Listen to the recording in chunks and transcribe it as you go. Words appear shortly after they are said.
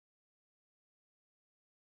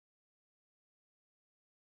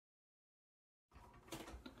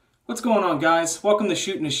What's going on, guys? Welcome to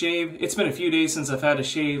Shooting a Shave. It's been a few days since I've had a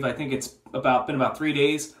shave. I think it's been about 3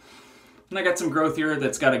 days. And I got some growth here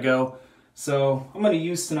that's got to go. So I'm going to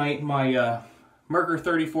use tonight my Merkur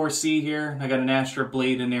 34C here. I got an Astra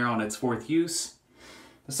blade in there on its 4th use.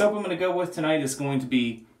 The soap I'm going to go with tonight is going to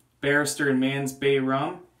be Barrister Mann Bay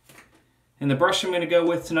Rum. And the brush I'm going to go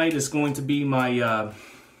with tonight is going to be my,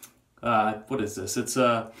 what is this? It's,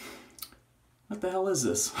 what the hell is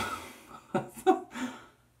this?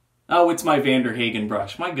 Oh, it's my Vanderhagen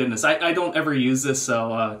brush. My goodness, I don't ever use this,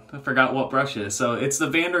 so I forgot what brush it is. So it's the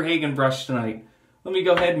Vanderhagen brush tonight. Let me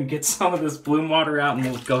go ahead and get some of this bloom water out and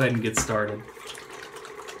we'll go ahead and get started.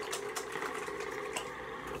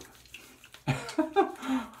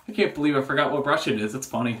 I can't believe I forgot what brush it is. It's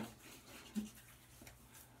funny.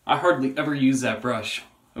 I hardly ever use that brush.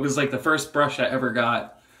 It was like the first brush I ever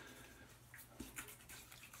got.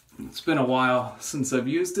 It's been a while since I've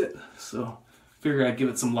used it, so figured I'd give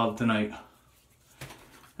it some love tonight.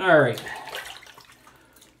 Alright,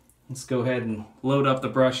 let's go ahead and load up the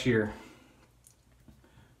brush here.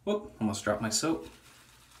 Whoop, almost dropped my soap.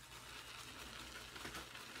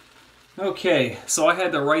 Okay, so I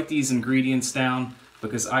had to write these ingredients down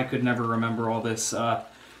because I could never remember all this. The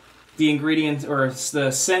ingredient, or the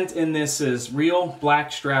scent in this is real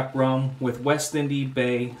blackstrap rum with West Indian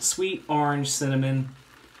Bay, sweet orange cinnamon,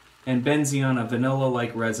 and Benzion, a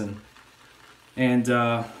vanilla-like resin. And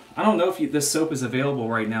I don't know if this soap is available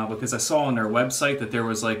right now because I saw on their website that there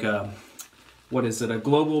was like a, what is it, a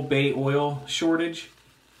global bay oil shortage.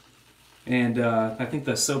 And I think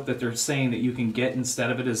the soap that they're saying that you can get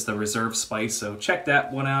instead of it is the Reserve Spice. So check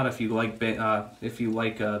that one out if you like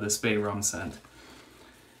this bay rum scent.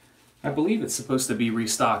 I believe it's supposed to be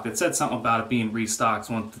restocked. It said something about it being restocked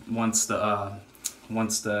once the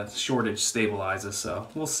shortage stabilizes. So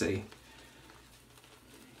we'll see.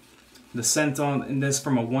 The scent in this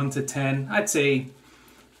from a 1 to 10, I'd say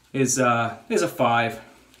is a 5,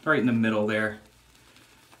 right in the middle there.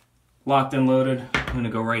 Locked and loaded. I'm gonna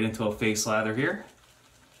go right into a face lather here.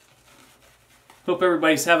 Hope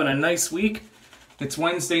everybody's having a nice week. It's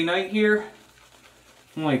Wednesday night here.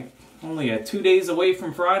 I'm like only 2 days away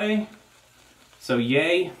from Friday, so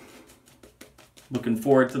yay. Looking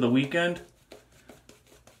forward to the weekend.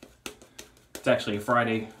 It's actually a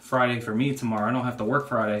Friday for me tomorrow. I don't have to work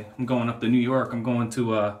Friday. I'm going up to New York. I'm going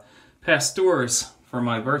to Pasteur's for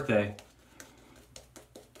my birthday.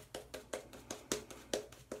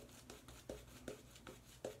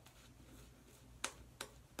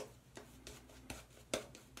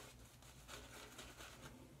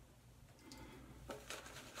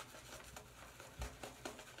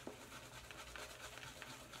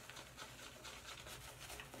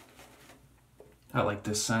 I like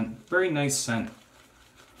this scent. Very nice scent.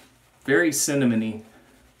 Very cinnamony.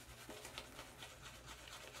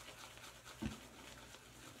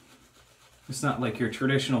 It's not like your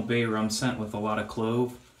traditional bay rum scent with a lot of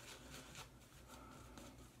clove,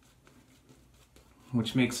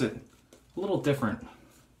 which makes it a little different,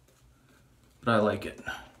 but I like it.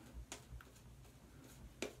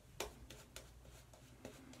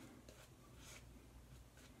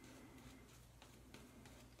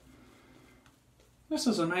 This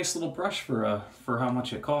is a nice little brush for how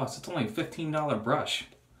much it costs. It's only a $15 brush.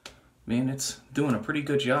 Man, it's doing a pretty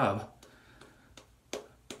good job. I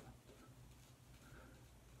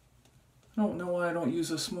don't know why I don't use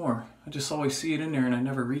this more. I just always see it in there and I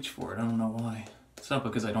never reach for it. I don't know why. It's not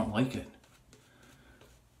because I don't like it.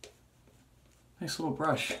 Nice little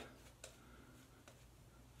brush.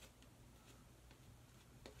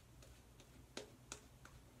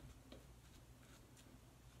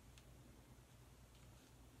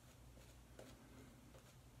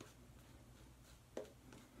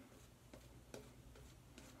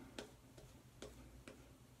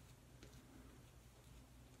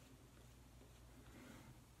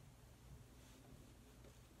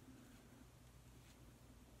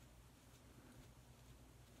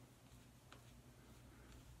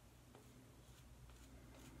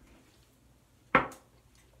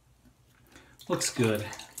 Looks good.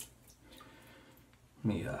 Let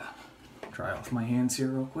me dry off my hands here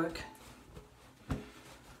real quick.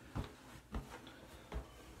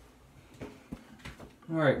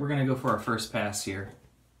 All right, we're gonna go for our first pass here.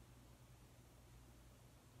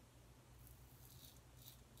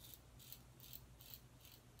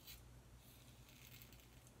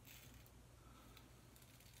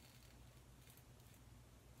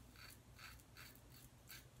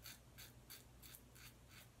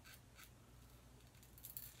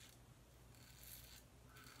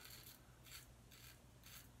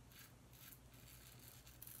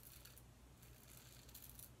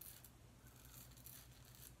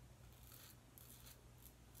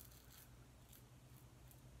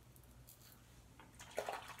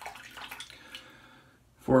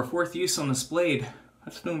 For a fourth use on this blade,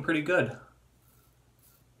 that's doing pretty good.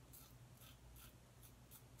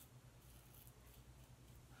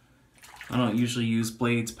 I don't usually use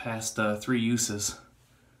blades past 3 uses.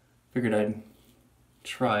 Figured I'd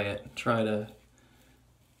try to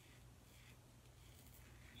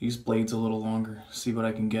use blades a little longer, see what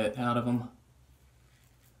I can get out of them.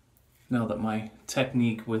 Now that my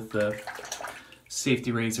technique with the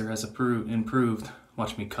safety razor has improved,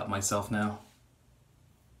 watch me cut myself now.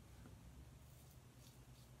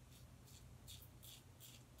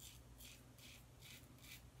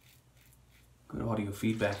 Good audio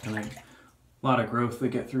feedback tonight. A lot of growth to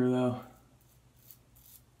get through though.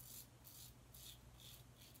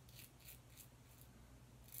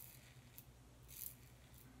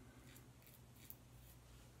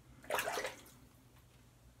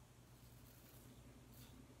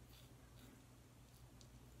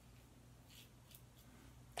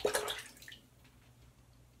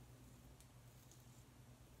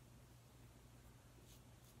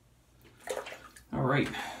 All right.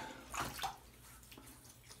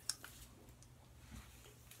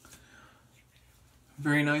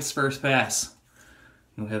 Very nice first pass.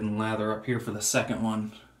 Go ahead and lather up here for the second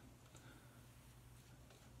one.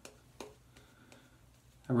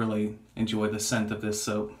 I really enjoy the scent of this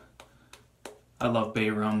soap. I love Bay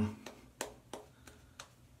Rum.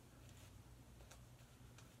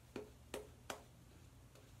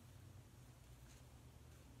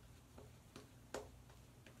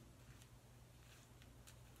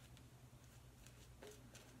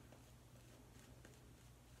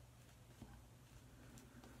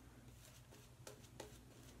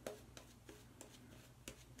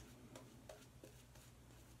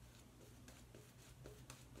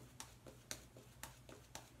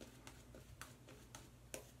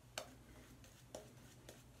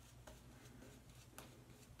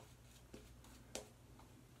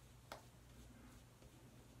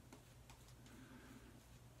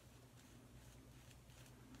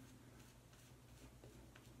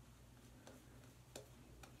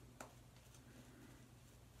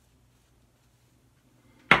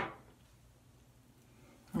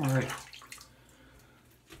 All right.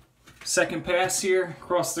 Second pass here,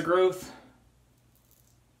 across the growth.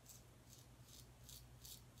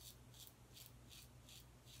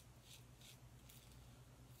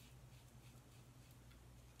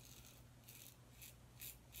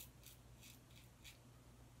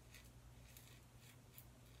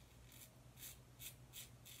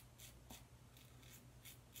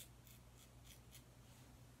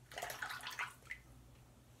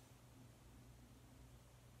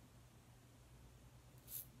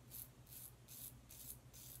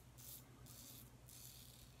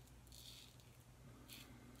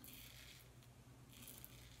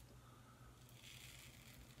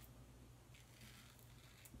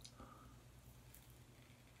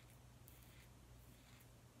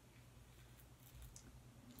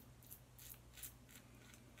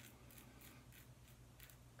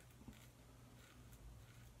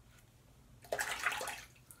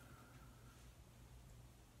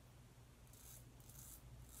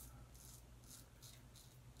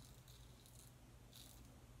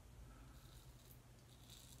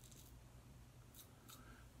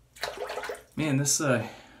 Man, this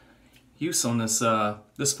use on this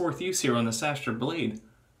this fourth use here on this Astra blade,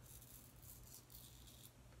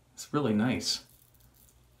 it's really nice.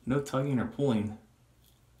 No tugging or pulling.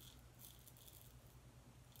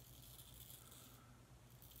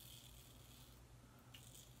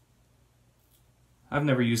 I've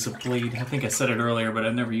never used a blade, I think I said it earlier, but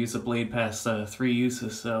I've never used a blade past 3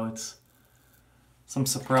 uses, so I'm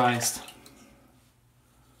surprised.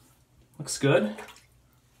 Looks good.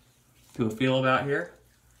 Do a feel about here.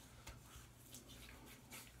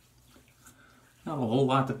 Not a whole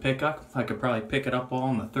lot to pick up. I could probably pick it up all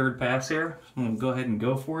on the third pass here. I'm going to go ahead and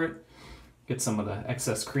go for it. Get some of the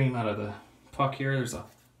excess cream out of the puck here. There's a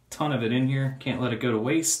ton of it in here. Can't let it go to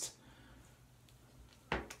waste.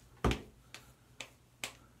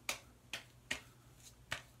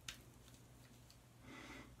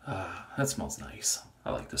 That smells nice.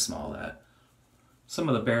 I like the smell of that. Some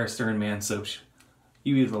of the Barrister Mann soaps,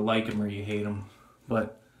 you either like them or you hate them,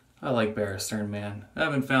 but I like Barrister Mann. I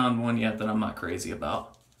haven't found one yet that I'm not crazy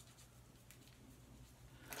about,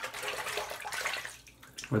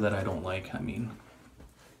 or that I don't like, I mean.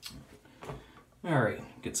 Alright,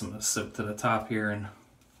 get some of the soap to the top here and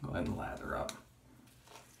go ahead and lather up.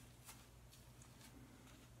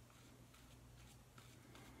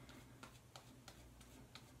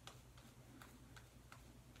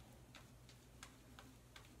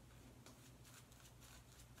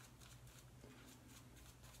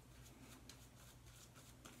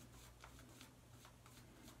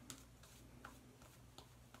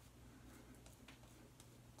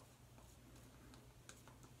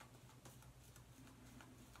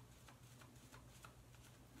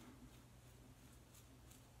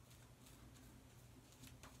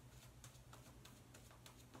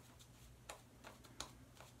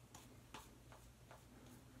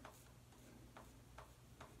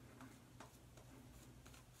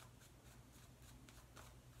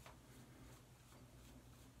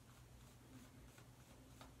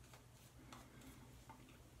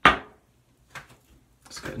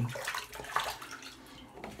 good.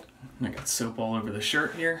 I got soap all over the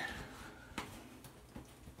shirt here. I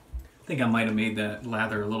think I might have made that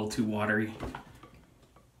lather a little too watery.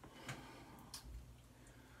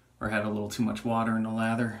 Or had a little too much water in the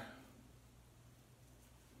lather.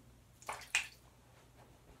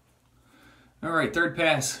 All right, third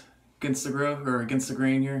pass against the growth or against the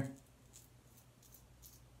grain here.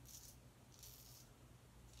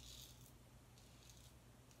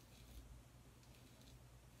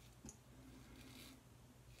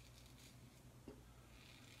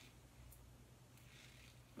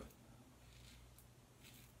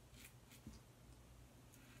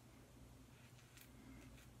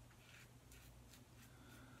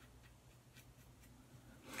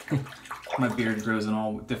 My beard grows in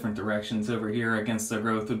all different directions. Over here against the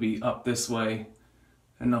growth would be up this way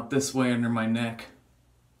and up this way under my neck.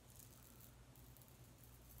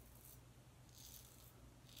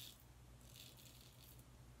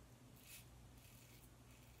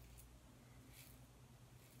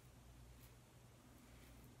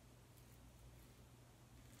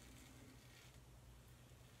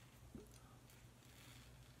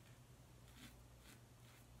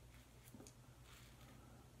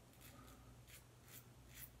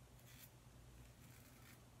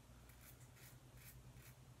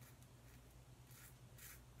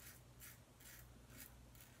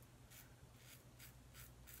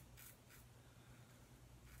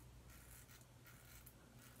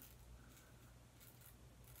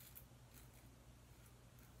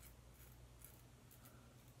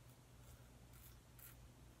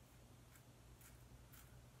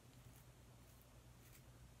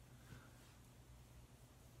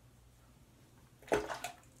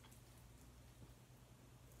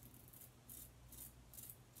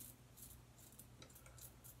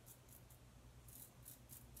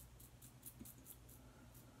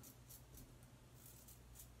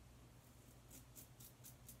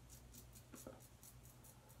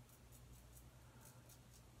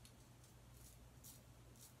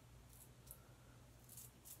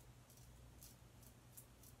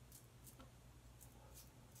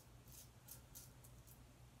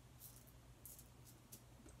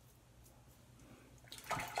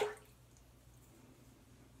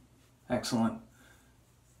 Excellent.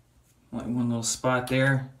 Like one little spot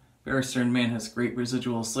there. Barrister Mann has great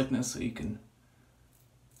residual slickness, so you can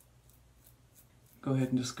go ahead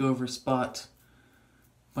and just go over spots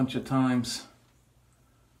a bunch of times.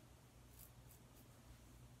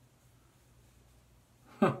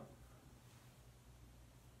 Huh.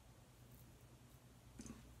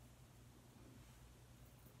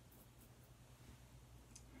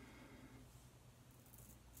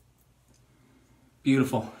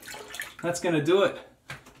 Beautiful. That's gonna do it.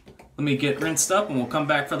 Let me get rinsed up and we'll come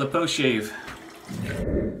back for the post shave.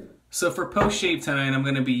 So for post shave tonight, I'm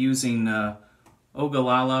gonna be using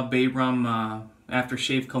Ogallala Bay Rum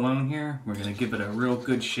aftershave cologne here. We're gonna give it a real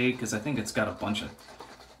good shake because I think it's got a bunch of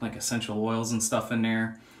like essential oils and stuff in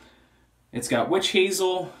there. It's got witch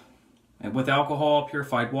hazel with alcohol,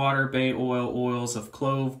 purified water, bay oil, oils of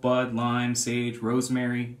clove, bud, lime, sage,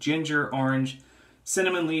 rosemary, ginger, orange,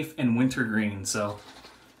 cinnamon leaf, and wintergreen. So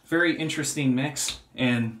very interesting mix,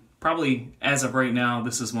 and probably as of right now,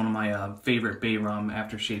 this is one of my favorite Bay Rum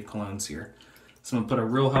aftershave colognes here. So I'm gonna put a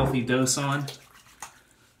real healthy dose on,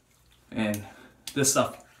 and this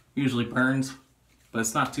stuff usually burns, but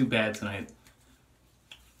it's not too bad tonight.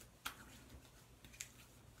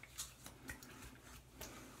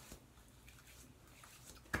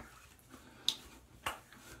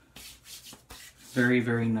 Very,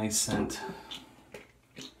 very nice scent.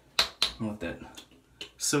 I'll let that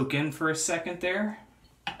soak in for a second there.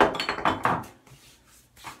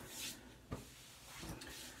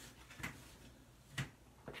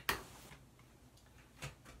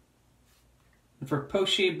 And for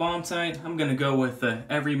post-shave balm tonight, I'm going to go with the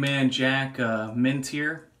Everyman Jack mint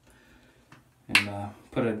here. And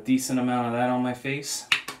put a decent amount of that on my face.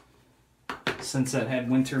 Since that had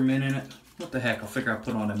winter mint in it, what the heck, I'll figure I'll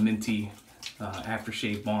put on a minty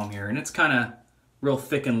aftershave balm here. And it's kind of real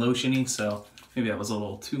thick and lotiony, so maybe that was a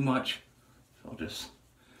little too much. So I'll just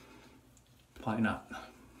probably not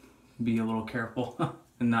be a little careful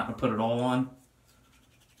and not put it all on.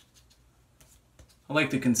 I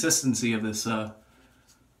like the consistency of this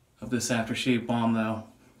aftershave balm though.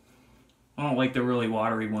 I don't like the really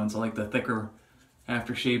watery ones. I like the thicker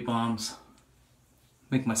aftershave balms.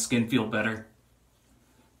 Make my skin feel better.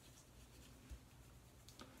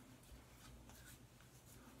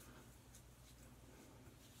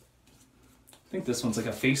 I think this one's like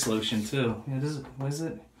a face lotion too. Yeah, what is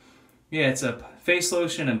it? Yeah, it's a face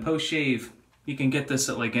lotion and post shave. You can get this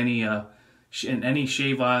at like any in any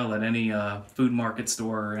shave aisle at any food market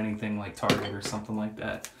store or anything like Target or something like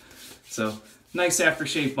that. So nice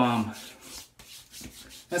aftershave balm.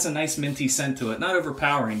 Has a nice minty scent to it. Not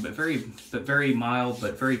overpowering, but very mild,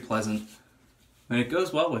 but very pleasant. And it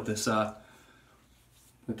goes well with this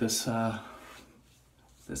this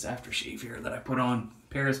aftershave here that I put on.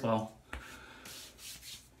 Pairs well.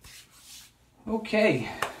 Okay,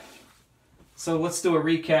 so let's do a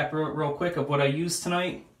recap real quick of what I used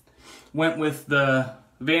tonight. Went with the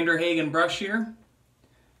Vanderhagen brush here.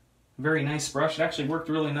 Very nice brush. It actually worked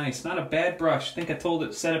really nice. Not a bad brush. I think I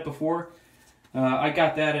said it before. I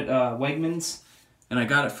got that at Wegmans, and I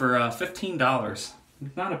got it for $15.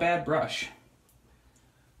 Not a bad brush.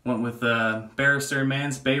 Went with Barrister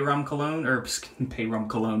Mann's Bay Rum cologne, or Bay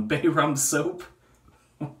Rum soap.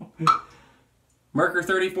 Merkur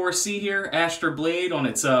 34C here, Astra blade on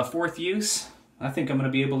its 4th use. I think I'm going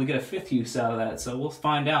to be able to get a 5th use out of that, so we'll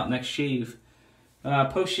find out next shave.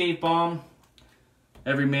 Post-shave balm,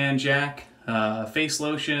 Everyman Jack, face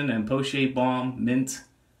lotion and post-shave balm, mint.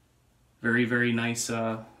 Very nice,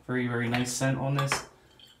 very nice scent on this.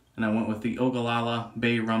 And I went with the Ogallala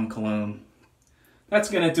Bay Rum cologne. That's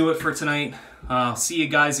going to do it for tonight. See you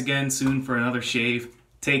guys again soon for another shave.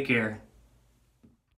 Take care.